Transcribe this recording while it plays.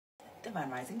Divine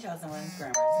Rising Chosen Ones,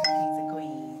 Grand Rising Kings and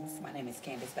Queens. My name is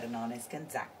Candice, better known as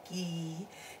Kanzaki.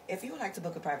 If you would like to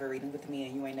book a private reading with me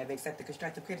and you ain't never accepted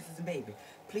constructive criticism, baby,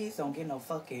 please don't get no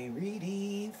fucking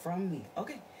reading from me,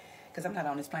 okay? Because I'm not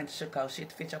on this planet to sugarcoat shit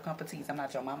to fit your competencies. I'm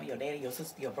not your mama, your daddy, your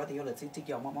sister, your brother, your little titi,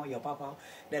 your mama, your papa,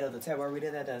 that other tarot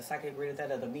reader, that other psychic reader, that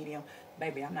other medium.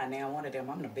 Baby, I'm not now one of them.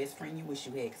 I'm the best friend you wish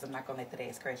you had, because I'm not going to let that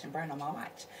ass crash and burn on my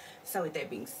watch. So with that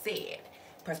being said,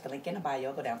 press the link in the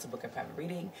bio, go down to book a private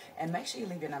reading, and make sure you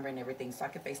leave your number and everything so I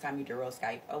can FaceTime you, Duro,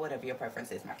 Skype, or whatever your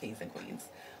preference is, my kings and queens.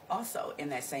 Also, in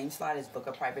that same slot is book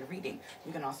a private reading.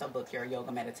 You can also book your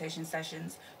yoga meditation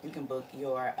sessions. You can book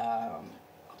your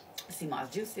sea moss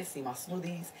juices, sea moss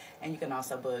smoothies, and you can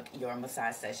also book your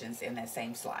massage sessions in that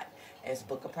same slot. It's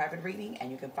book a private reading, and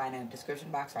you can find it in the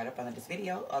description box right up under this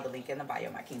video or the link in the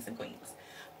bio, my kings and queens.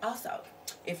 Also,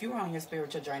 if you were on your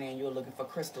spiritual journey and you were looking for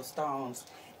crystal stones,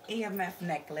 EMF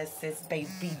necklaces,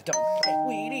 baby, don't play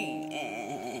with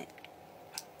it.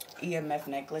 EMF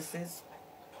necklaces.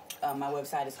 My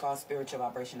website is called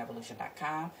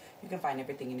spiritualvibrationevolution.com. You can find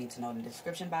everything you need to know in the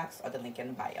description box or the link in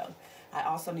the bio. I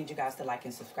also need you guys to like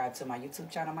and subscribe to my YouTube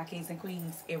channel, my kings and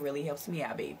queens. It really helps me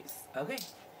out, babies. Okay?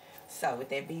 So, with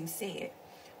that being said,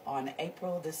 on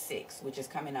April the 6th, which is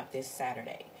coming up this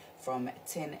Saturday, from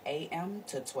 10 a.m.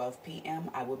 to 12 p.m.,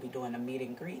 I will be doing a meet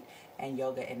and greet and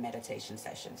yoga and meditation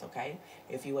sessions, okay?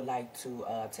 If you would like to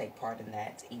take part in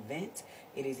that event,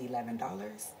 it is $11.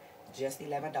 Just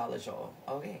 $11, y'all.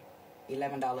 Okay?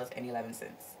 $11.11.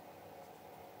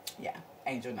 Yeah,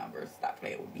 angel numbers. Stop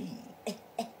playing with me.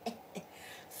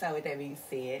 So with that being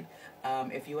said,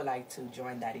 if you would like to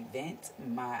join that event,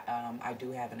 I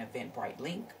do have an Eventbrite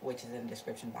link, which is in the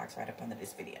description box right up under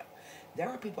this video. There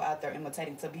are people out there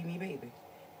imitating to be me, baby.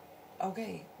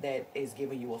 Okay, that is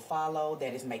giving you a follow,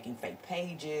 that is making fake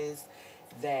pages,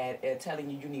 that are telling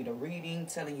you need a reading,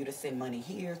 telling you to send money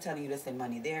here, telling you to send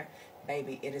money there.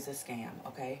 Baby, it is a scam,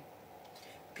 okay?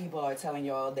 People are telling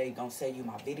y'all they gonna send you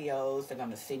my videos, they're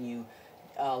gonna send you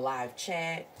live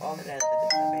chat, all of that other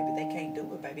stuff, baby. They can't do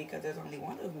it, baby, because there's only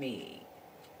one of me.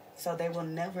 So they will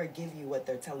never give you what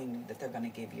they're telling you that they're gonna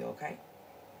give you, okay?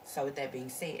 So with that being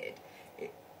said,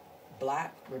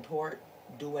 block, report,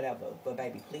 do whatever, but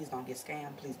baby, please don't get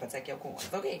scammed. Please protect your coins,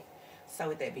 okay? So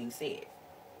with that being said,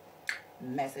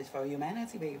 message for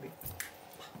humanity, baby.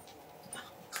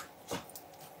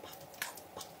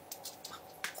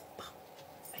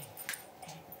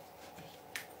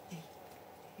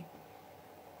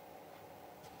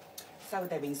 So with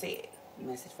that being said,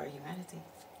 message for humanity.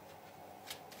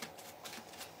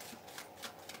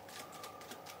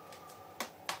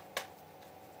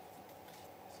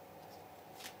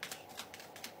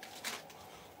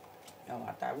 Oh,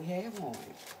 I thought we had one.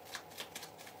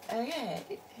 Okay.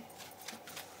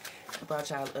 I brought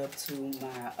y'all up to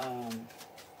my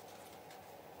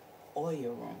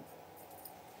oil room.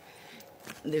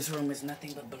 This room is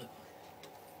nothing but blue.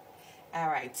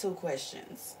 Alright, 2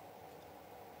 questions.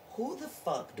 Who the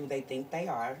fuck do they think they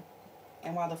are?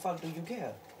 And why the fuck do you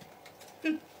care?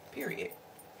 Period.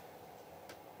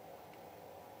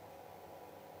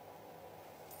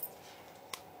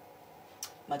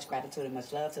 Much gratitude and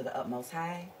much love to the utmost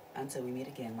high. Until we meet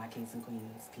again, my kings and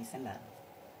queens. Peace and love.